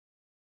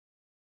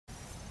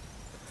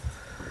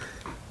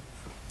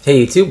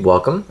Hey YouTube,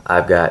 welcome.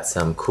 I've got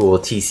some cool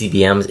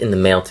TCBMs in the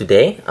mail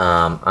today.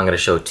 I'm going to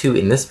show two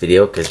in this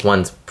video because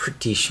one's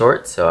pretty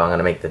short, so I'm going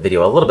to make the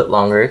video a little bit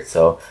longer.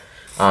 So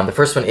the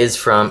first one is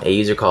from a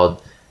user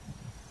called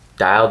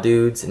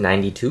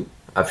DileDudes92.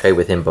 I've played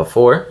with him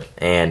before,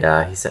 and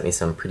he sent me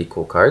some pretty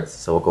cool cards.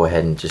 So we'll go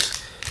ahead and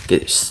just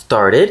get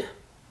started.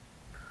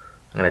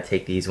 I'm going to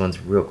take these ones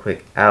real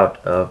quick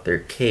out of their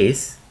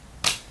case.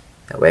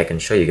 That way I can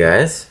show you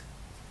guys.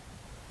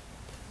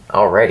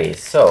 Alrighty,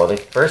 so the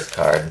first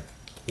card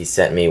he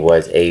sent me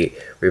was a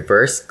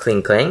reverse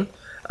Kling Klang.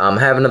 I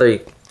have another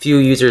few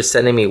users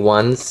sending me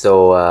ones,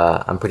 so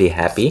I'm pretty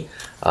happy.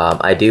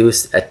 I do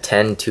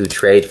tend to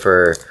trade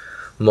for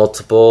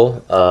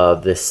multiple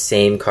of the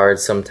same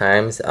cards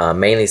sometimes,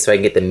 mainly so I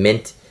can get the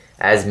mint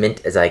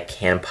as I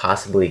can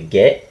possibly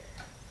get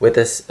with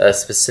a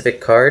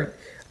specific card.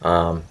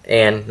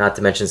 And not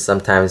to mention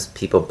sometimes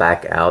people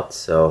back out,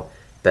 so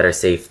better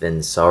safe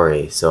than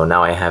sorry. So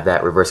now I have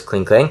that reverse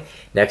Kling Klang.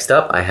 Next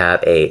up, I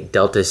have a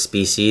Delta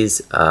Species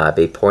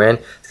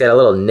Vaporeon. It's got a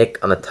little nick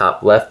on the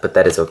top left, but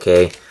that is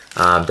okay.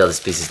 Delta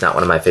Species is not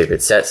one of my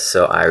favorite sets,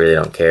 so I really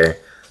don't care.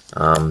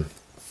 I'll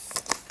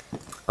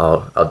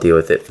deal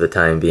with it for the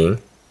time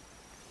being.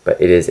 But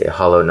it is a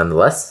holo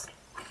nonetheless.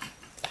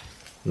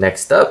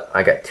 Next up,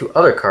 I got two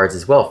other cards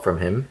as well from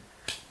him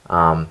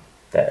that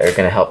are going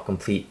to help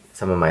complete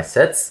some of my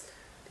sets.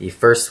 The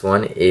first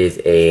one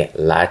is a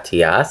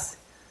Latias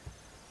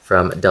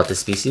from Delta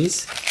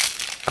Species,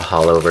 a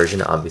holo version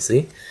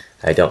obviously.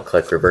 I don't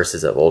collect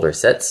reverses of older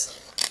sets.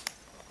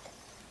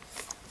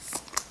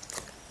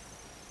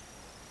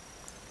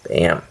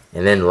 Bam.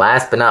 And then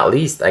last but not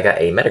least, I got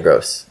a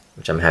Metagross,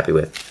 which I'm happy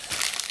with,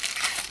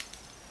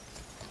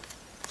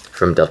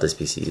 from Delta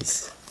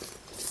Species.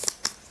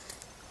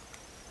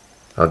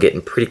 I'm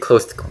getting pretty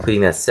close to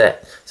completing that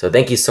set. So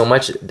thank you so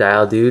much,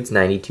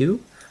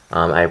 DileDudes92.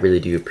 I really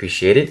do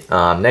appreciate it.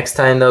 Next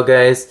time though,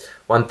 guys,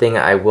 one thing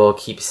I will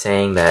keep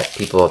saying that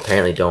people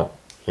apparently don't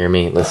hear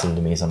me, listen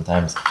to me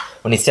sometimes.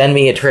 When you send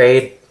me a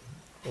trade,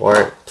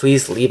 or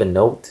please leave a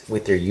note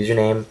with your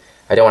username.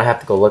 I don't want to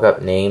have to go look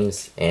up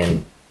names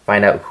and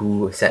find out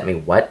who sent me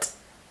what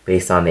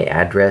based on the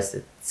address.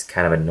 It's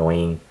kind of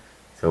annoying.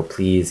 So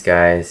please,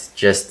 guys,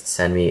 just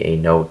send me a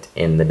note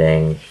in the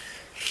dang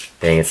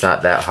thing. It's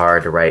not that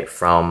hard to write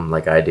from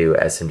like I do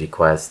SMG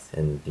Quest,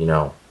 and you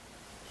know.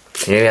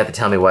 You don't have to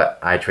tell me what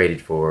I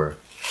traded for.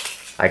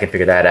 I can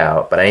figure that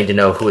out, but I need to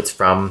know who it's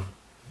from.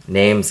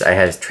 Names, I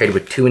have traded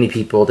with too many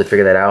people to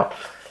figure that out.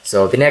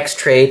 So the next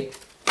trade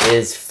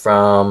is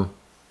from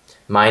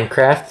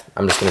Minecraft.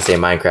 I'm just going to say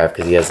Minecraft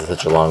because he has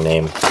such a long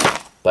name.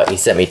 But he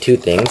sent me two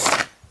things.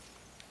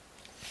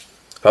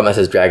 Problem that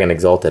says Dragon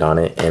Exalted on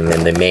it. And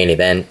then the main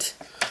event,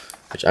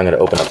 which I'm going to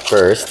open up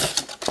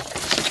first.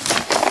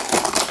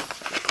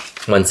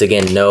 Once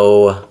again,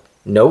 no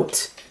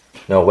note.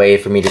 No way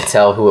for me to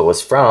tell who it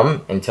was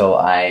from until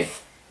I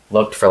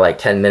looked for like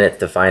 10 minutes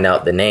to find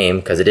out the name,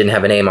 because it didn't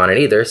have a name on it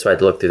either, so I had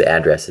to look through the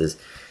addresses.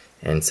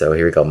 And so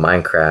here we go,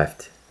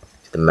 Minecraft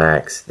to the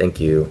max. Thank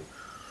you.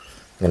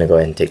 I'm going to go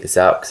ahead and take this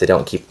out because I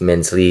don't keep them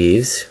in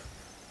sleeves.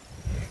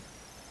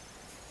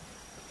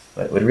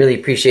 But would really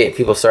appreciate if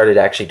people started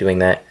actually doing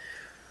that.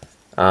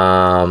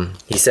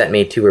 He sent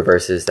me two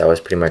reverses. That was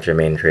pretty much our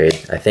main trade.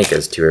 I think it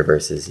was two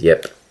reverses.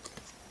 Yep.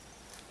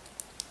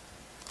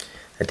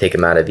 I take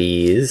them out of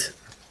these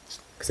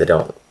because I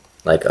don't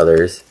like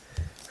others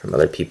from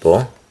other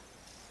people.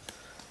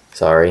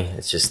 Sorry,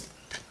 it's just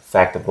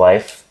fact of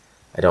life.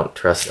 I don't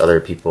trust other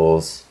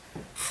people's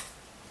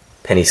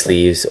penny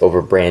sleeves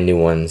over brand new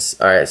ones.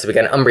 Alright, so we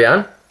got an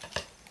Umbreon.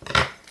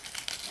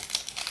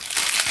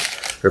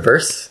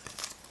 Reverse.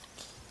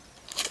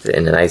 Put it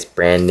in a nice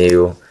brand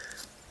new,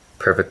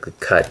 perfectly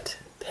cut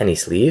penny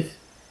sleeve.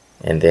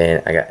 And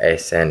then I got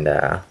Ice and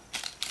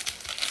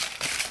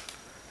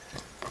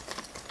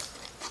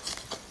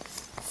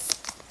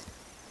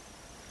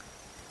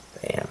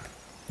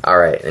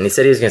Alright, and he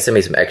said he was going to send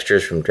me some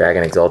extras from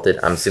Dragon Exalted.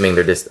 I'm assuming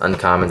they're just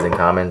uncommons and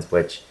commons,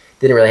 which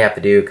didn't really have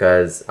to do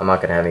because I'm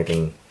not going to have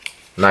anything,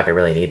 I'm not going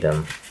to really need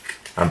them.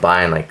 I'm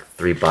buying like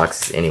 3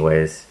 boxes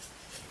anyways.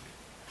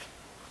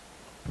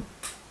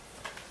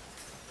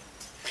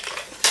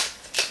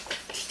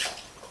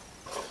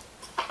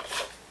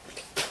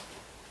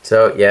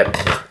 So, yep,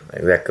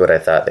 exactly what I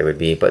thought they would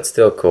be, but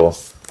still cool.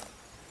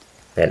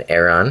 Then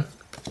Aron,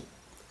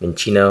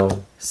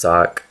 Minchino,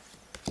 Sock,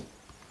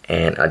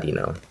 and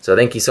Adino. So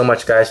thank you so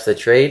much, guys, for the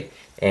trade,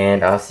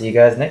 and I'll see you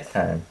guys next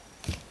time.